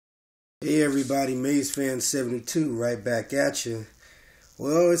Hey everybody, Maze Fan 72 right back at you.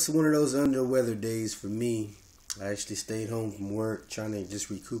 Well, it's one of those under weather days for me. I actually stayed home from work trying to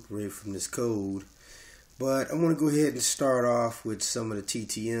just recuperate from this cold. But I want to go ahead and start off with some of the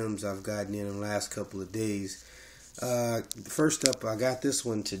TTMs I've gotten in the last couple of days. First up, I got this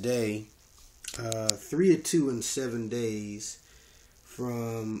one today. 3 of 2 in 7 days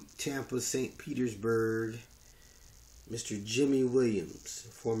from Tampa, St. Petersburg. Mr. Jimmy Williams,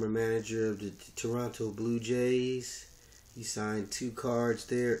 former manager of the Toronto Blue Jays. He signed 2 cards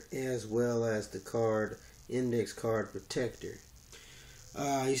there, as well as the index card protector.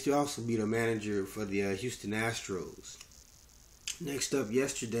 He used to also be the manager for the Houston Astros. Next up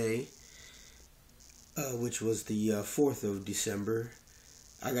yesterday, which was the 4th of December,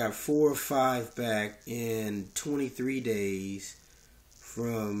 I got 4 of 5 back in 23 days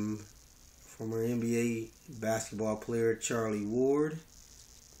from former NBA basketball player Charlie Ward.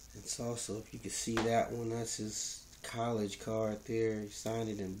 It's also, if you can see that one, that's his college card there. He signed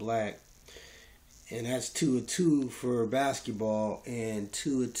it in black. And that's 2 of 2 for basketball and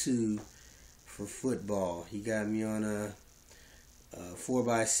 2 of 2 for football. He got me on a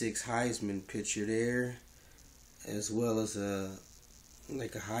 4x6 Heisman picture there, as well as a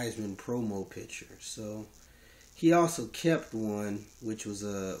Heisman promo picture. So he also kept one, which was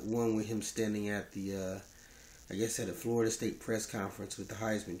one with him standing at the, I guess at a Florida State press conference with the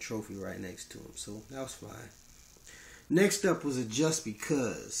Heisman Trophy right next to him. So that was fine. Next up was a Just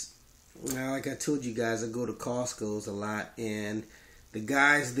Because. Now, like I told you guys, I go to Costco's a lot, and the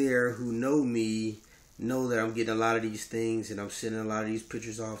guys there who know me know that I'm getting a lot of these things, and I'm sending a lot of these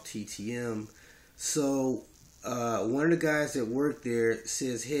pictures off TTM. So one of the guys that work there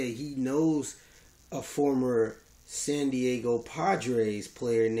says, hey, he knows a former San Diego Padres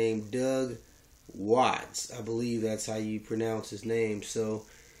player named Doug Watts. I believe that's how you pronounce his name. So,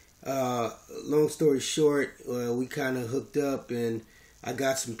 long story short, we kind of hooked up, and I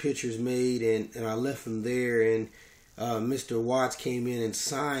got some pictures made, and I left them there, and Mr. Watts came in and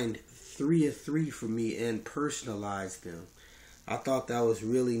signed 3 of 3 for me and personalized them. I thought that was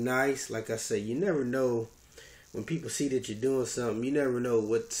really nice. Like I say, you never know when people see that you're doing something. You never know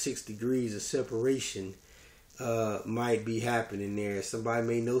what 6 degrees of separation might be happening there. Somebody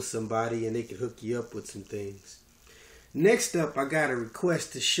may know somebody, and they can hook you up with some things. Next up, I got a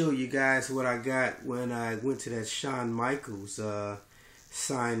request to show you guys what I got when I went to that Shawn Michaels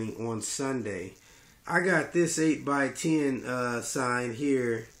signing on Sunday. I got this 8x10 sign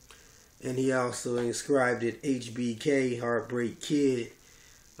here, and he also inscribed it HBK, Heartbreak Kid.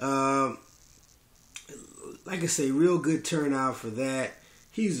 Like I say, real good turnout for that.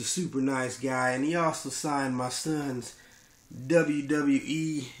 He's a super nice guy, and he also signed my son's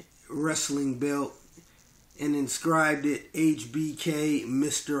WWE wrestling belt and inscribed it HBK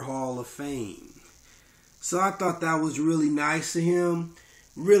Mr. Hall of Fame. So I thought that was really nice of him.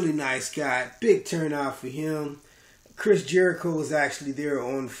 Really nice guy. Big turnout for him. Chris Jericho was actually there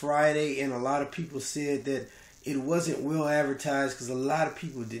on Friday, and a lot of people said that it wasn't well advertised because a lot of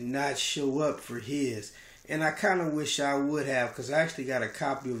people did not show up for his. And I kind of wish I would have, because I actually got a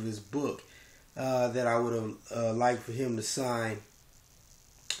copy of his book that I would have liked for him to sign.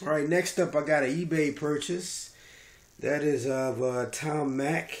 Alright, next up I got an eBay purchase. That is of Tom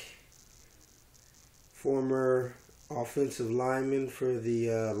Mack, former offensive lineman for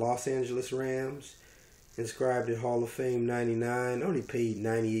the Los Angeles Rams. Inscribed at Hall of Fame 99. Only paid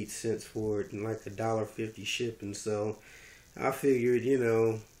 98 cents for it and like $1.50 shipping. So I figured,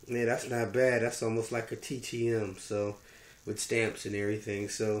 man, that's not bad. That's almost like a TTM, so with stamps and everything.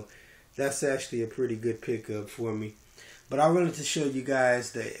 So that's actually a pretty good pickup for me. But I wanted to show you guys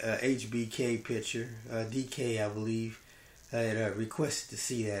the HBK picture. DK, I believe, had requested to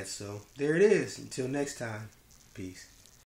see that. So there it is. Until next time, peace.